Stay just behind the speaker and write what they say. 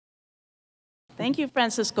Thank you,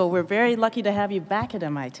 Francisco. We're very lucky to have you back at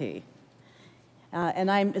MIT. And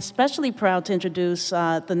I'm especially proud to introduce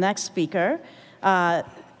the next speaker.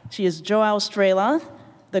 She is Joelle Straehla,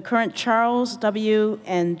 the current Charles W.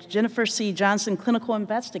 and Jennifer C. Johnson clinical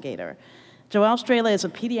investigator. Joelle Straehla is a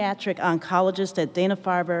pediatric oncologist at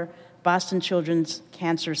Dana-Farber Boston Children's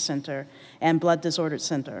Cancer Center and Blood Disorders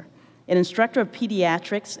Center, an instructor of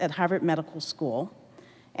pediatrics at Harvard Medical School,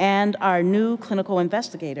 and our new clinical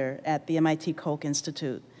investigator at the MIT Koch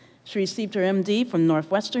Institute. She received her MD from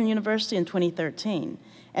Northwestern University in 2013,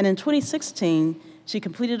 and in 2016, she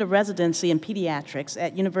completed a residency in pediatrics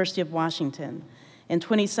at University of Washington. In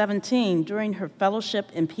 2017, during her fellowship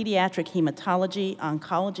in pediatric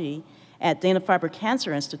hematology-oncology at Dana-Farber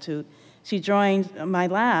Cancer Institute, she joined my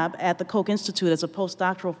lab at the Koch Institute as a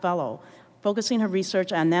postdoctoral fellow, focusing her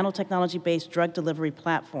research on nanotechnology-based drug delivery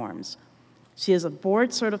platforms. She is a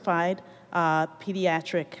board-certified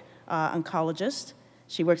pediatric oncologist.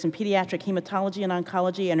 She works in pediatric hematology and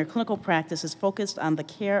oncology, and her clinical practice is focused on the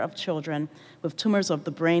care of children with tumors of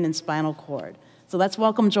the brain and spinal cord. So let's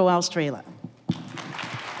welcome Joelle Straehla.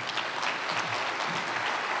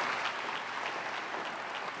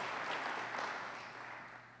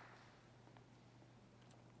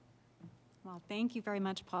 Well, thank you very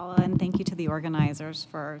much, Paula, and thank you to the organizers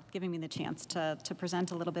for giving me the chance to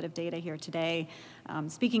present a little bit of data here today.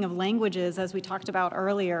 Speaking of languages, as we talked about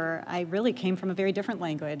earlier, I really came from a very different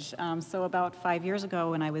language. So about 5 years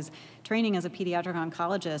ago, when I was training as a pediatric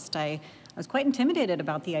oncologist, I was quite intimidated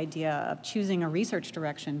about the idea of choosing a research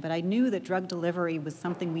direction, but I knew that drug delivery was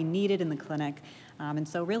something we needed in the clinic. And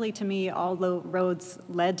so really, to me, all roads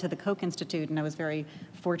led to the Koch Institute, and I was very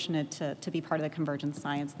fortunate to be part of the convergence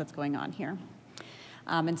science that's going on here.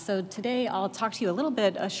 And so today, I'll talk to you a little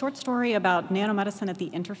bit, a short story about nanomedicine at the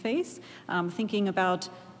interface, thinking about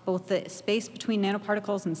both the space between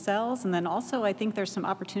nanoparticles and cells, and then also I think there's some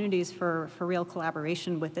opportunities for real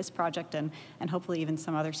collaboration with this project and hopefully even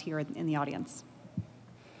some others here in the audience.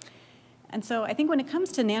 And so I think when it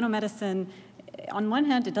comes to nanomedicine, on one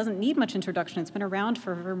hand, it doesn't need much introduction. It's been around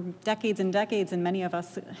for decades and decades, and many of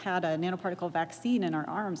us had a nanoparticle vaccine in our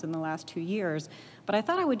arms in the last 2 years. But I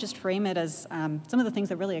thought I would just frame it as some of the things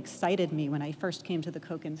that really excited me when I first came to the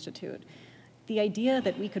Koch Institute. The idea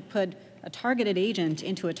that we could put a targeted agent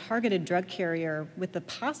into a targeted drug carrier with the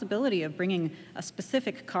possibility of bringing a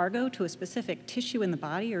specific cargo to a specific tissue in the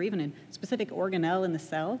body or even a specific organelle in the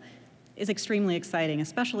cell is extremely exciting,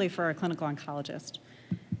 especially for a clinical oncologist.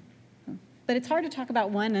 But it's hard to talk about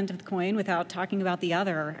one end of the coin without talking about the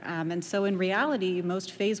other. And so in reality,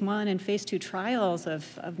 most phase 1 and phase 2 trials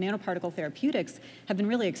of nanoparticle therapeutics have been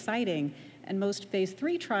really exciting, and most phase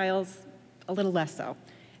 3 trials a little less so.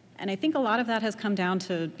 And I think a lot of that has come down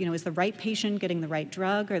to, is the right patient getting the right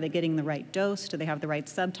drug? Are they getting the right dose? Do they have the right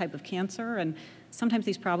subtype of cancer? And sometimes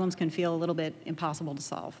these problems can feel a little bit impossible to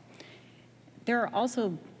solve. There are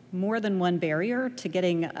also more than one barrier to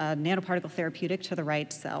getting a nanoparticle therapeutic to the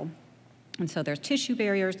right cell. And so there's tissue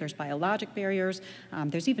barriers, there's biologic barriers,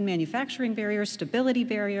 there's even manufacturing barriers, stability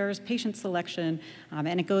barriers, patient selection,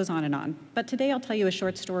 and it goes on and on. But today I'll tell you a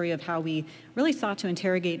short story of how we really sought to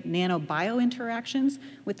interrogate nano-bio interactions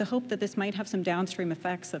with the hope that this might have some downstream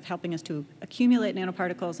effects of helping us to accumulate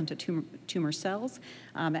nanoparticles into tumor cells,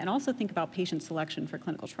 and also think about patient selection for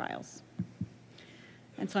clinical trials.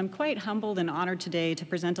 And so I'm quite humbled and honored today to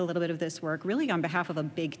present a little bit of this work, really on behalf of a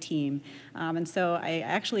big team. And so I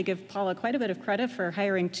actually give Paula quite a bit of credit for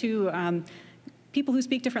hiring two people who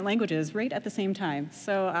speak different languages right at the same time.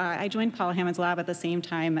 So I joined Paula Hammond's lab at the same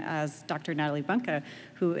time as Dr. Natalie Bunke,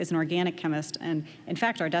 who is an organic chemist, and in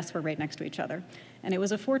fact, our desks were right next to each other. And it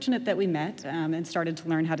was fortunate that we met and started to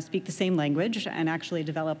learn how to speak the same language and actually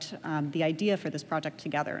developed the idea for this project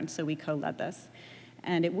together, and so we co-led this.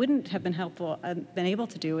 And it wouldn't have been able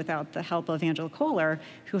to do without the help of Angela Kohler,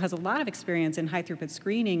 who has a lot of experience in high-throughput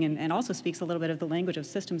screening and also speaks a little bit of the language of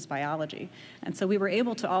systems biology. And so we were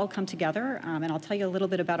able to all come together, and I'll tell you a little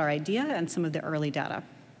bit about our idea and some of the early data.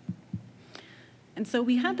 And so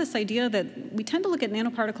we had this idea that we tend to look at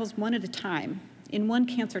nanoparticles one at a time, in one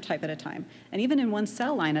cancer type at a time, and even in one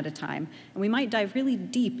cell line at a time. And we might dive really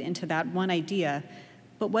deep into that one idea.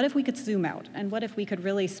 But what if we could zoom out? And what if we could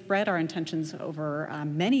really spread our intentions over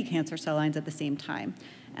many cancer cell lines at the same time?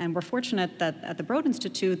 And we're fortunate that at the Broad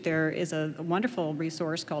Institute, there is a wonderful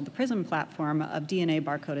resource called the PRISM platform of DNA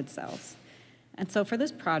barcoded cells. And so for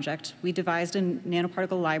this project, we devised a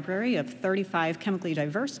nanoparticle library of 35 chemically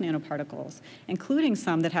diverse nanoparticles, including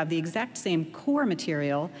some that have the exact same core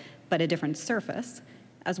material, but a different surface,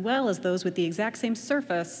 as well as those with the exact same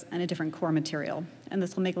surface and a different core material. And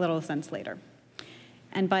this will make a little sense later.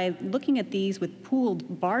 And by looking at these with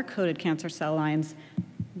pooled bar-coded cancer cell lines,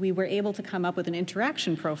 we were able to come up with an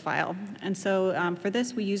interaction profile. And so for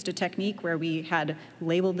this, we used a technique where we had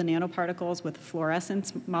labeled the nanoparticles with a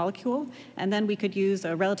fluorescence molecule, and then we could use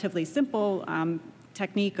a relatively simple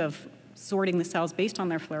technique of sorting the cells based on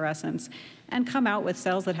their fluorescence and come out with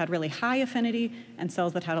cells that had really high affinity and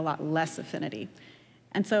cells that had a lot less affinity.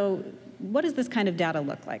 And so what does this kind of data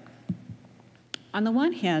look like? On the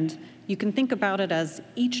one hand, you can think about it as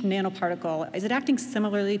each nanoparticle, is it acting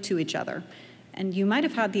similarly to each other? And you might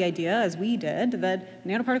have had the idea, as we did, that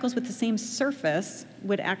nanoparticles with the same surface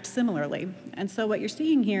would act similarly. And so what you're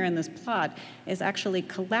seeing here in this plot is actually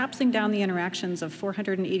collapsing down the interactions of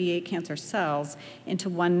 488 cancer cells into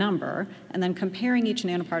one number, and then comparing each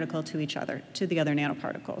nanoparticle to each other, to the other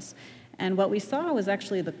nanoparticles. And what we saw was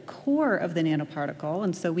actually the core of the nanoparticle.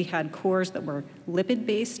 And so we had cores that were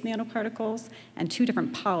lipid-based nanoparticles and two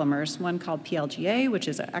different polymers, one called PLGA, which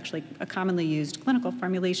is actually a commonly used clinical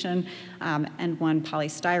formulation, and one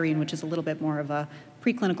polystyrene, which is a little bit more of a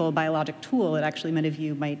preclinical biologic tool that actually many of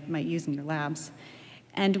you might use in your labs.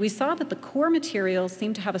 And we saw that the core materials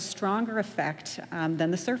seemed to have a stronger effect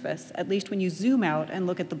than the surface, at least when you zoom out and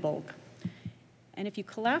look at the bulk. And if you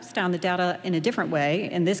collapse down the data in a different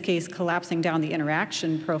way, in this case, collapsing down the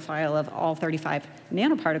interaction profile of all 35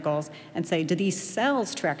 nanoparticles and say, do these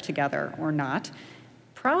cells track together or not?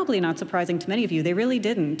 Probably not surprising to many of you, they really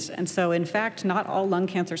didn't. And so in fact, not all lung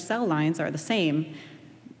cancer cell lines are the same.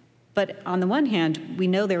 But on the one hand, we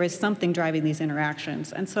know there is something driving these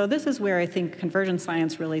interactions. And so this is where I think convergence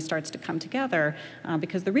science really starts to come together,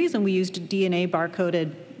 because the reason we used DNA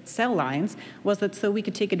bar-coded cell lines was that so we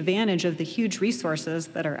could take advantage of the huge resources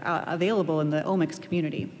that are available in the omics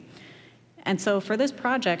community. And so for this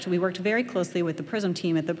project, we worked very closely with the PRISM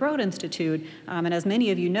team at the Broad Institute. And as many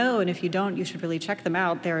of you know, and if you don't, you should really check them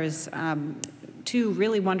out. There is two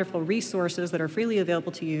really wonderful resources that are freely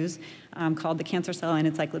available to use called the Cancer Cell Line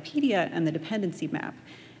Encyclopedia and the Dependency Map.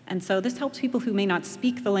 And so this helps people who may not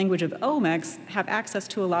speak the language of omics have access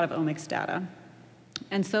to a lot of omics data.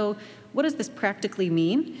 And so what does this practically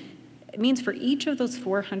mean? It means for each of those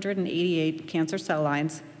 488 cancer cell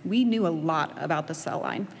lines, we knew a lot about the cell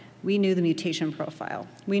line. We knew the mutation profile.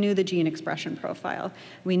 We knew the gene expression profile.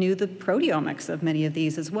 We knew the proteomics of many of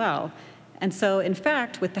these as well. And so, in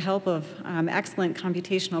fact, with the help of excellent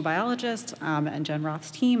computational biologists and Jen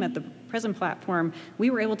Roth's team at the PRISM platform, we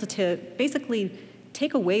were able to basically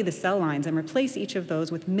take away the cell lines and replace each of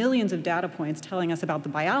those with millions of data points telling us about the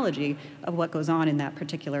biology of what goes on in that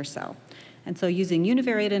particular cell. And so using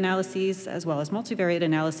univariate analyses as well as multivariate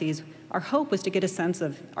analyses, our hope was to get a sense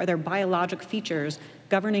of, are there biologic features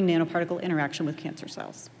governing nanoparticle interaction with cancer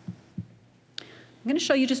cells? I'm going to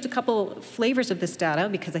show you just a couple flavors of this data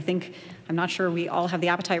because I'm not sure we all have the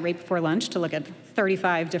appetite right before lunch to look at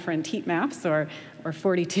 35 different heat maps or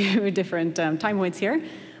 42 different time points here.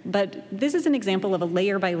 But this is an example of a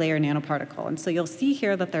layer-by-layer nanoparticle. And so you'll see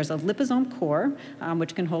here that there's a liposome core,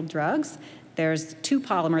 which can hold drugs. There's two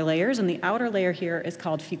polymer layers, and the outer layer here is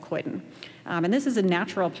called fucoidin. And this is a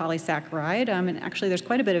natural polysaccharide, and actually there's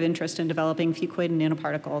quite a bit of interest in developing fucoidin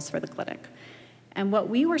nanoparticles for the clinic. And what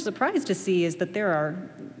we were surprised to see is that there are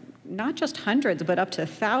not just hundreds, but up to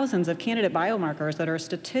thousands of candidate biomarkers that are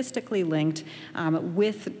statistically linked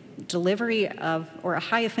with delivery of or a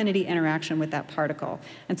high affinity interaction with that particle.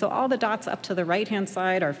 And so all the dots up to the right-hand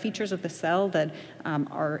side are features of the cell that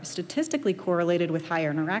are statistically correlated with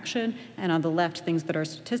higher interaction, and on the left, things that are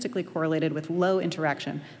statistically correlated with low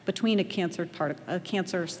interaction between a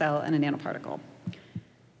cancer cell and a nanoparticle.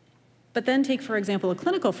 But then take, for example, a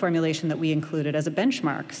clinical formulation that we included as a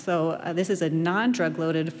benchmark. So this is a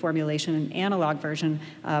non-drug-loaded formulation, an analog version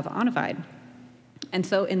of Onivide. And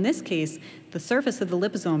so in this case, the surface of the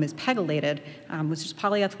liposome is pegylated, which is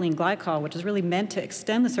polyethylene glycol, which is really meant to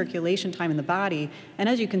extend the circulation time in the body. And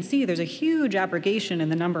as you can see, there's a huge aggregation in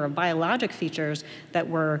the number of biologic features that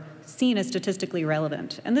were seen as statistically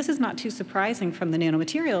relevant. And this is not too surprising from the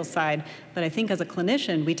nanomaterials side, but I think as a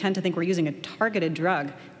clinician, we tend to think we're using a targeted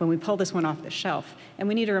drug when we pull this one off the shelf. And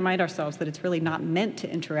we need to remind ourselves that it's really not meant to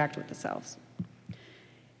interact with the cells.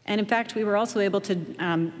 And in fact, we were also able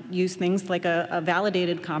to use things like a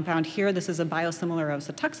validated compound here. This is a biosimilar of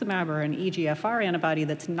cetuximab or an EGFR antibody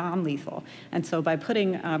that's non-lethal. And so by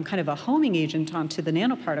putting kind of a homing agent onto the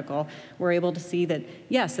nanoparticle, we're able to see that,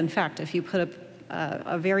 yes, in fact, if you put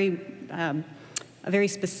a very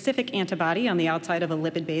specific antibody on the outside of a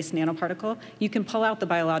lipid-based nanoparticle, you can pull out the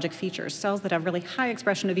biologic features. Cells that have really high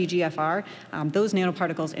expression of EGFR, those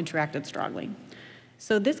nanoparticles interacted strongly.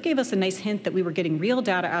 So this gave us a nice hint that we were getting real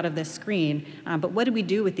data out of this screen, but what did we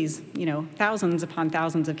do with these thousands upon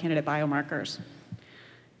thousands of candidate biomarkers?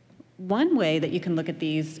 One way that you can look at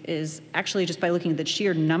these is actually just by looking at the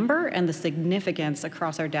sheer number and the significance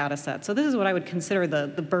across our data set. So this is what I would consider the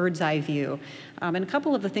bird's eye view. And a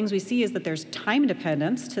couple of the things we see is that there's time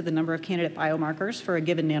dependence to the number of candidate biomarkers for a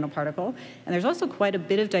given nanoparticle, and there's also quite a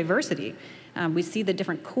bit of diversity. We see that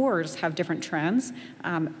different cores have different trends,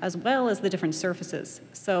 as well as the different surfaces.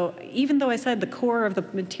 So even though I said the core of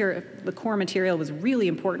the core material was really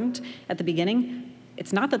important at the beginning,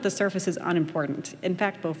 it's not that the surface is unimportant. In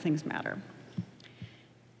fact, both things matter.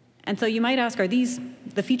 And so you might ask, are these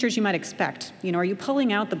the features you might expect? You know, are you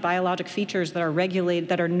pulling out the biologic features that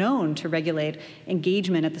are known to regulate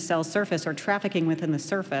engagement at the cell surface or trafficking within the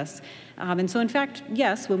surface? And so in fact,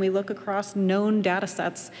 yes, when we look across known data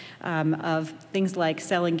sets of things like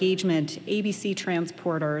cell engagement, ABC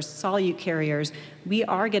transporters, solute carriers, we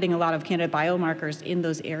are getting a lot of candidate biomarkers in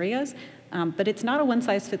those areas. But it's not a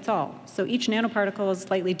one-size-fits-all. So each nanoparticle is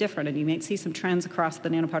slightly different, and you may see some trends across the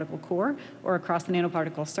nanoparticle core or across the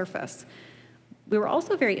nanoparticle surface. We were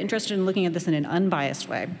also very interested in looking at this in an unbiased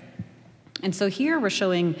way. And so here we're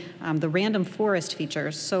showing the random forest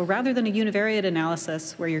features. So rather than a univariate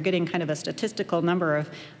analysis where you're getting kind of a statistical number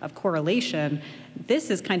of correlation, this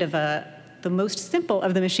is kind of the most simple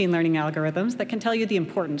of the machine learning algorithms that can tell you the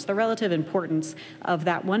importance, the relative importance of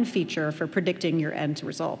that one feature for predicting your end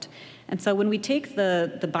result. And so when we take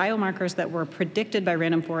the biomarkers that were predicted by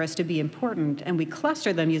random forest to be important and we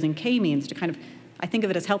cluster them using k-means to kind of, I think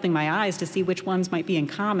of it as helping my eyes to see which ones might be in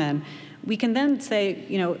common, we can then say,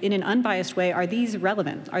 you know, in an unbiased way, are these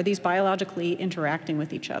relevant? Are these biologically interacting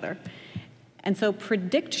with each other? And so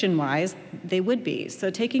prediction-wise, they would be.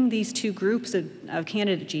 So taking these two groups of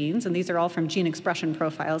candidate genes, and these are all from gene expression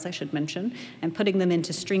profiles, I should mention, and putting them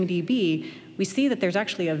into StringDB, we see that there's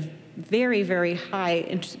actually a very, very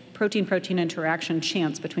high protein-protein interaction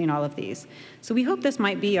chance between all of these. So we hope this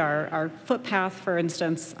might be our footpath, for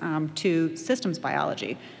instance, to systems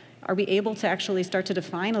biology. Are we able to actually start to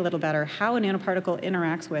define a little better how a nanoparticle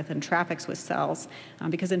interacts with and traffics with cells?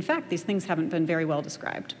 Because in fact, these things haven't been very well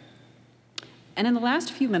described. And in the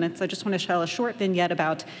last few minutes, I just want to tell a short vignette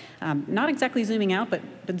about not exactly zooming out, but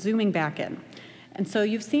zooming back in. And so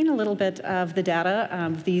you've seen a little bit of the data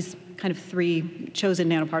of these kind of 3 chosen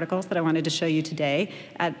nanoparticles that I wanted to show you today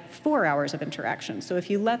at 4 hours of interaction. So if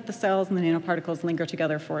you let the cells and the nanoparticles linger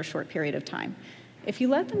together for a short period of time. If you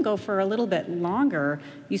let them go for a little bit longer,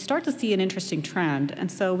 you start to see an interesting trend.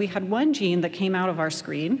 And so we had one gene that came out of our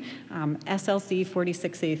screen,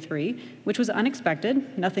 SLC46A3, which was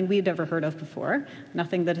unexpected, nothing we'd ever heard of before,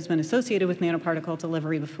 nothing that has been associated with nanoparticle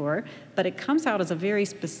delivery before, but it comes out as a very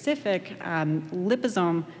specific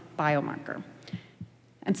liposome biomarker.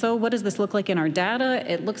 And so what does this look like in our data?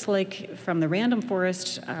 It looks like from the random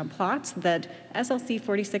forest plots that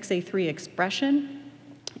SLC46A3 expression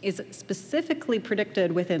is specifically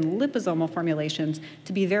predicted within liposomal formulations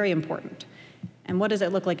to be very important. And what does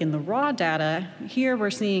it look like in the raw data? Here we're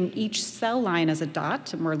seeing each cell line as a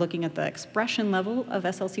dot, and we're looking at the expression level of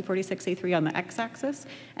SLC46A3 on the x-axis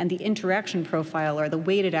and the interaction profile, or the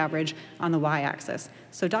weighted average, on the y-axis.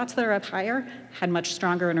 So dots that are up higher had much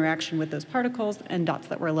stronger interaction with those particles, and dots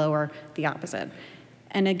that were lower, the opposite.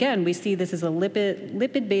 And again, we see this as a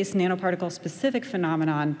lipid-based nanoparticle-specific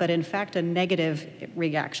phenomenon, but in fact a negative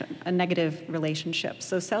reaction, a negative relationship.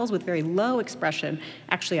 So cells with very low expression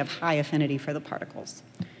actually have high affinity for the particles.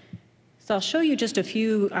 So I'll show you just a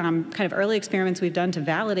few kind of early experiments we've done to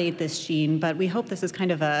validate this gene, but we hope this is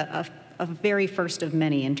kind of a very first of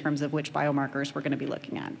many in terms of which biomarkers we're going to be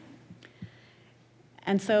looking at.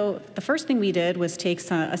 And so the first thing we did was take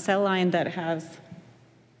a cell line that has,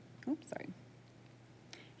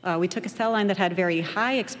 we took a cell line that had very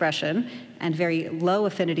high expression and very low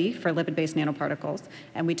affinity for lipid-based nanoparticles,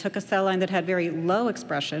 and we took a cell line that had very low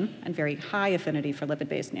expression and very high affinity for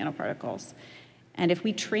lipid-based nanoparticles. And if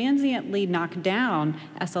we transiently knock down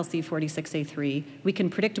SLC46A3, we can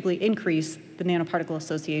predictably increase the nanoparticle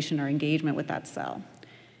association or engagement with that cell.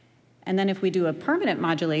 And then if we do a permanent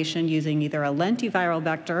modulation using either a lentiviral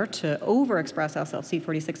vector to overexpress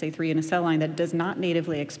SLC46A3 in a cell line that does not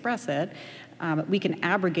natively express it, we can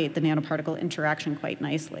abrogate the nanoparticle interaction quite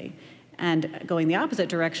nicely. And going the opposite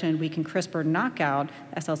direction, we can CRISPR knock out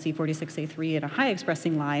SLC46A3 in a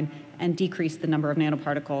high-expressing line and decrease the number of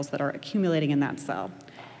nanoparticles that are accumulating in that cell.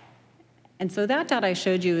 And so that data I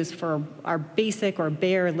showed you is for our basic or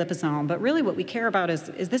bare liposome, but really what we care about is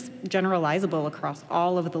this generalizable across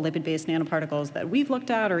all of the lipid-based nanoparticles that we've looked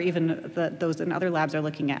at or even those in other labs are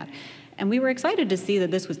looking at. And we were excited to see that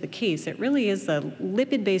this was the case. It really is a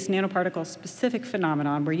lipid-based nanoparticle-specific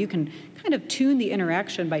phenomenon where you can kind of tune the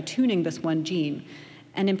interaction by tuning this one gene.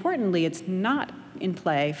 And importantly, it's not in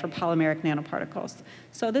play for polymeric nanoparticles.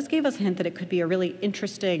 So this gave us a hint that it could be a really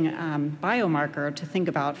interesting biomarker to think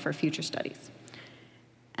about for future studies.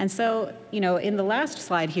 And so, in the last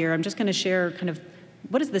slide here, I'm just going to share kind of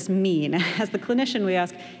what does this mean? As the clinician, we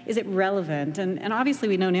ask, is it relevant? And obviously,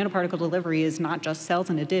 we know nanoparticle delivery is not just cells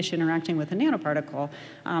in a dish interacting with a nanoparticle.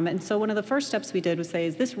 And so one of the first steps we did was say,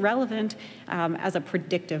 is this relevant as a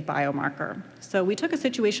predictive biomarker? So we took a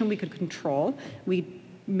situation we could control. We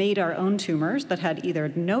made our own tumors that had either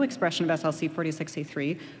no expression of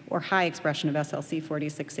SLC46A3 or high expression of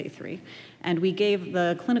SLC46A3. And we gave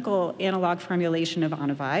the clinical analog formulation of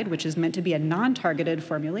Onivyde, which is meant to be a non-targeted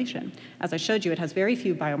formulation. As I showed you, it has very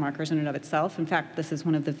few biomarkers in and of itself. In fact, this is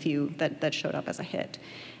one of the few that showed up as a hit.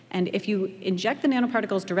 And if you inject the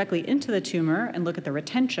nanoparticles directly into the tumor and look at the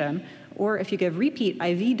retention, or if you give repeat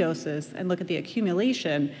IV doses and look at the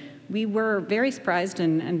accumulation, we were very surprised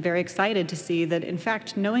and very excited to see that, in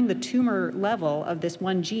fact, knowing the tumor level of this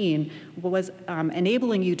one gene was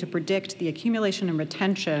enabling you to predict the accumulation and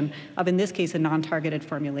retention of, in this case, a non-targeted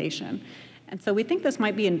formulation. And so we think this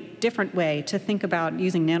might be a different way to think about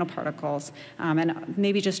using nanoparticles, and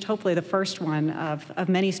maybe just hopefully the first one of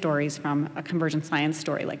many stories from a convergent science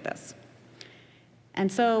story like this. And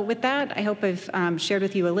so with that, I hope I've shared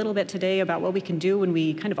with you a little bit today about what we can do when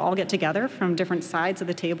we kind of all get together from different sides of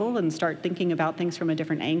the table and start thinking about things from a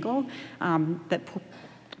different angle. That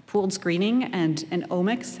pooled screening and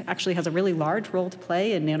omics actually has a really large role to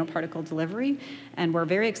play in nanoparticle delivery. And we're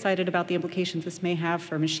very excited about the implications this may have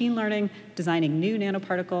for machine learning, designing new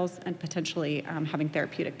nanoparticles, and potentially having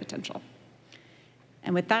therapeutic potential.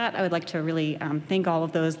 And with that, I would like to really thank all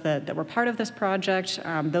of those that were part of this project,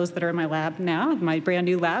 those that are in my lab now, my brand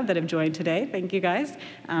new lab that have joined today. Thank you guys,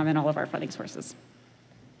 and all of our funding sources.